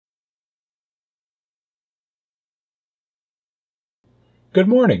Good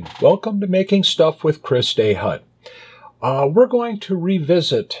morning. Welcome to Making Stuff with Chris DeHut. We're going to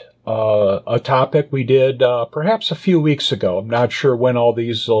revisit a topic we did perhaps a few weeks ago. I'm not sure when all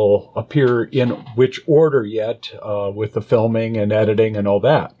these will appear in which order yet with the filming and editing and all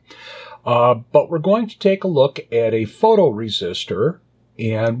that. But we're going to take a look at a photoresistor.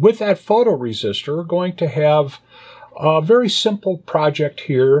 And with that photoresistor, we're going to have a very simple project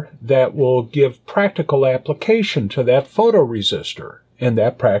here that will give practical application to that photoresistor. And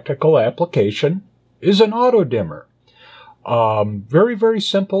that practical application is an auto dimmer. Very, very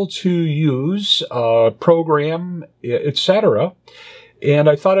simple to use, program, etc. And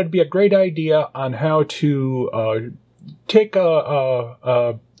I thought it'd be a great idea on how to take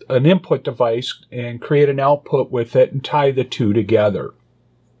an input device and create an output with it and tie the two together.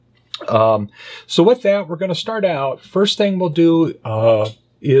 So with that, we're going to start out. First thing we'll do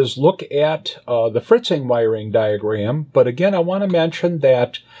is look at the fritzing wiring diagram. But again, I want to mention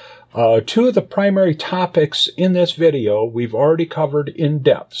that two of the primary topics in this video we've already covered in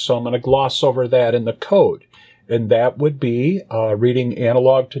depth. So I'm going to gloss over that in the code. And that would be reading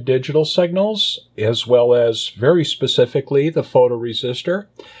analog to digital signals, as well as very specifically the photoresistor.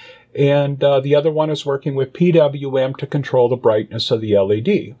 And the other one is working with PWM to control the brightness of the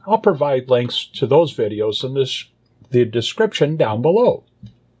LED. I'll provide links to those videos in the description down below.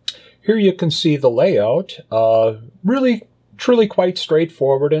 Here you can see the layout. Really, truly quite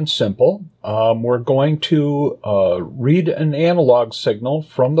straightforward and simple. We're going to read an analog signal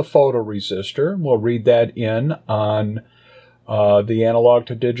from the photoresistor. We'll read that in on the analog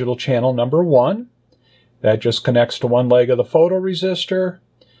to digital channel number 1. That just connects to one leg of the photoresistor.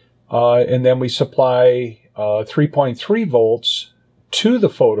 And then we supply 3.3 volts to the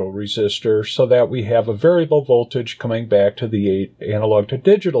photoresistor so that we have a variable voltage coming back to the analog to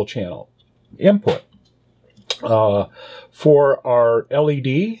digital channel input. For our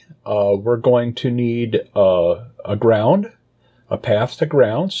LED, we're going to need a ground, a path to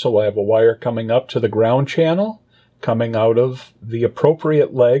ground. So we'll have a wire coming up to the ground channel, coming out of the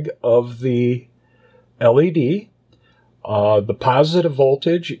appropriate leg of the LED. The positive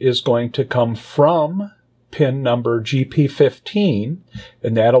voltage is going to come from pin number GP15,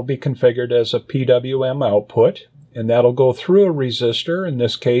 and that'll be configured as a PWM output, and that'll go through a resistor, in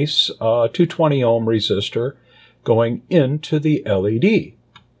this case, a 220 ohm resistor, going into the LED.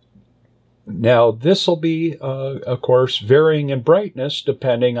 Now, this will be, of course, varying in brightness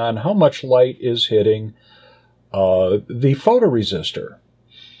depending on how much light is hitting the photoresistor.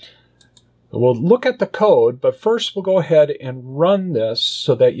 We'll look at the code, but first we'll go ahead and run this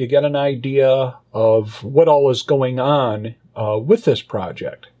so that you get an idea of what all is going on with this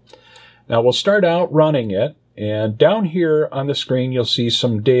project. Now we'll start out running it, and down here on the screen you'll see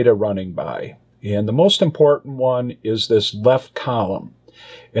some data running by. And the most important one is this left column,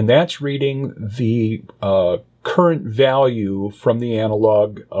 and that's reading the current value from the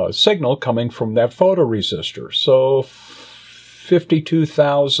analog signal coming from that photoresistor. So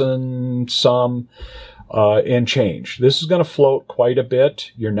 52,000 some and change. This is going to float quite a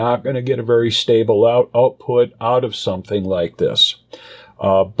bit. You're not going to get a very stable output out of something like this.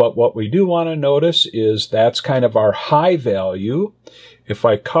 But what we do want to notice is that's kind of our high value. If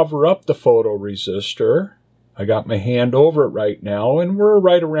I cover up the photoresistor, I got my hand over it right now, and we're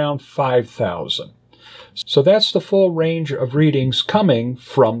right around 5,000. So that's the full range of readings coming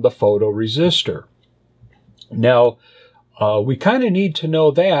from the photoresistor. Now, we kind of need to know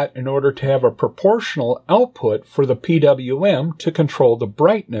that in order to have a proportional output for the PWM to control the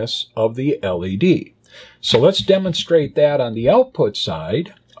brightness of the LED. So let's demonstrate that on the output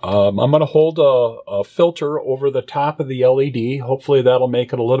side. I'm going to hold a filter over the top of the LED. Hopefully that'll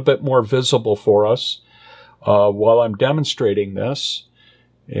make it a little bit more visible for us while I'm demonstrating this.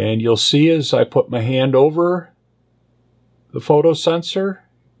 And you'll see as I put my hand over the photosensor,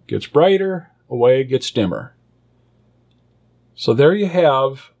 it gets brighter, away it gets dimmer. So there you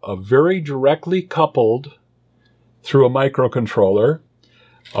have a very directly coupled, through a microcontroller,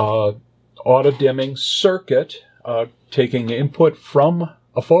 auto-dimming circuit, taking input from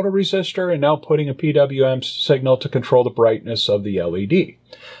a photoresistor and now putting a PWM signal to control the brightness of the LED.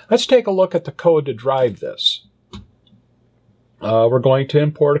 Let's take a look at the code to drive this. We're going to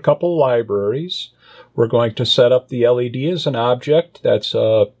import a couple libraries. We're going to set up the LED as an object. That's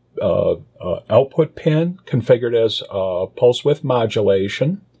a output pin configured as pulse width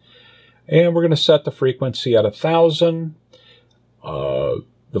modulation, and we're going to set the frequency at 1000. The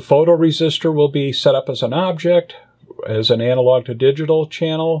photoresistor will be set up as an object, as an analog to digital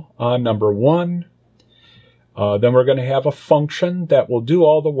channel on number 1. Then we're going to have a function that will do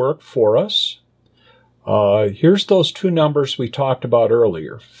all the work for us. Here's those two numbers we talked about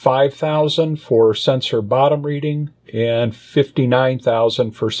earlier. 5,000 for sensor bottom reading and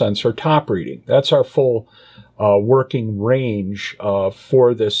 59,000 for sensor top reading. That's our full working range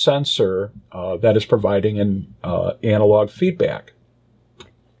for this sensor that is providing an analog feedback.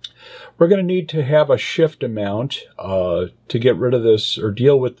 We're going to need to have a shift amount to get rid of this or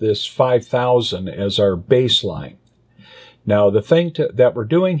deal with this 5,000 as our baseline. Now, the thing that we're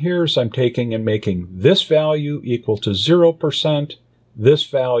doing here is I'm taking and making this value equal to 0%, this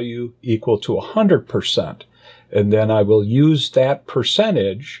value equal to 100%. And then I will use that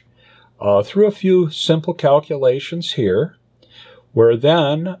percentage through a few simple calculations here, where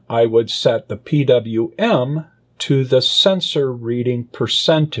then I would set the PWM to the sensor reading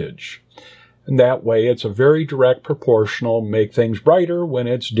percentage. And that way it's a very direct proportional, make things brighter when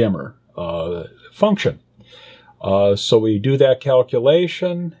it's dimmer function. So we do that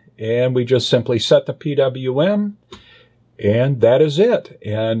calculation, and we just simply set the PWM, and that is it.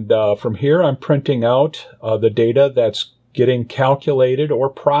 And from here, I'm printing out the data that's getting calculated or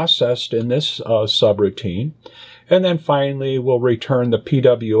processed in this subroutine. And then finally, we'll return the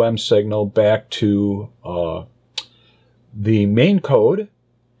PWM signal back to the main code.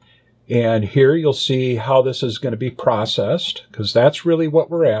 And here you'll see how this is going to be processed, because that's really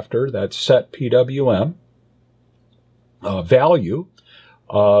what we're after, that set PWM. Value.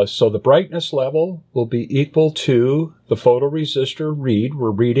 So the brightness level will be equal to the photoresistor read. We're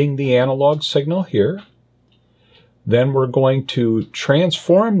reading the analog signal here. Then we're going to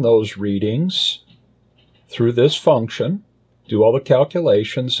transform those readings through this function, do all the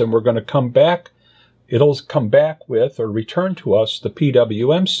calculations, and we're going to come back. It'll come back with or return to us the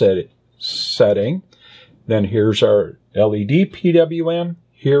PWM setting. Then here's our LED PWM.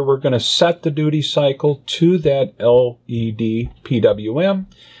 Here we're going to set the duty cycle to that LED PWM,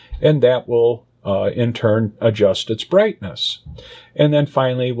 and that will in turn adjust its brightness. And then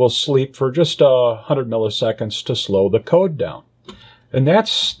finally we'll sleep for just 100 milliseconds to slow the code down. And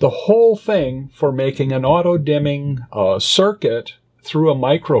that's the whole thing for making an auto-dimming circuit through a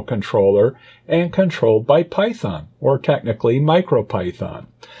microcontroller and controlled by Python, or technically MicroPython.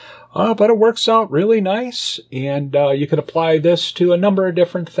 But it works out really nice, and you can apply this to a number of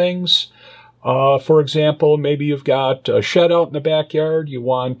different things. For example, maybe you've got a shed out in the backyard. You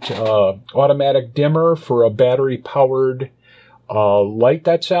want automatic dimmer for a battery-powered light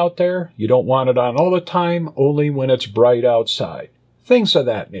that's out there. You don't want it on all the time, only when it's bright outside. Things of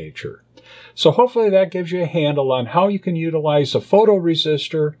that nature. So hopefully that gives you a handle on how you can utilize a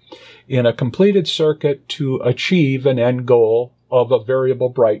photoresistor in a completed circuit to achieve an end goal of a variable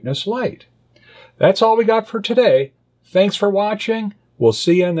brightness light. That's all we got for today. Thanks for watching. We'll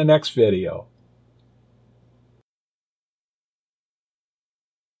see you in the next video.